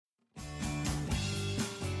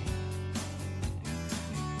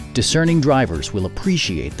Discerning drivers will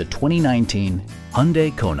appreciate the 2019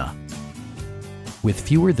 Hyundai Kona. With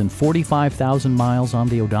fewer than 45,000 miles on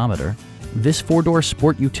the odometer, this four-door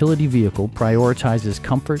sport utility vehicle prioritizes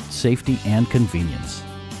comfort, safety, and convenience.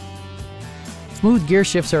 Smooth gear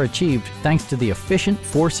shifts are achieved thanks to the efficient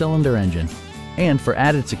four-cylinder engine. And for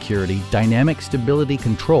added security, dynamic stability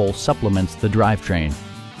control supplements the drivetrain.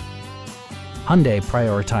 Hyundai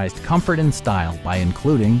prioritized comfort and style by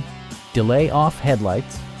including delay-off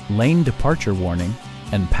headlights, lane departure warning,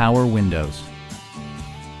 and power windows.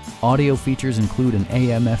 Audio features include an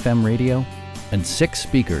AM/FM radio and 6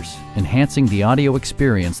 speakers, enhancing the audio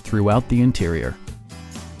experience throughout the interior.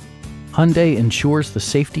 Hyundai ensures the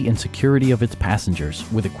safety and security of its passengers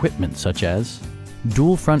with equipment such as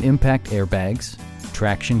dual front impact airbags,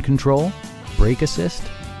 traction control, brake assist,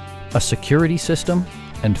 a security system,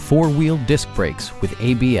 and 4-wheel disc brakes with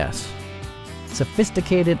ABS.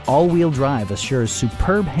 Sophisticated all-wheel drive assures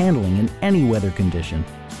superb handling in any weather condition.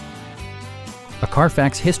 A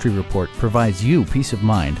Carfax history report provides you peace of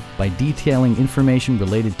mind by detailing information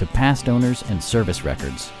related to past owners and service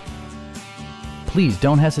records. Please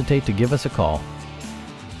don't hesitate to give us a call.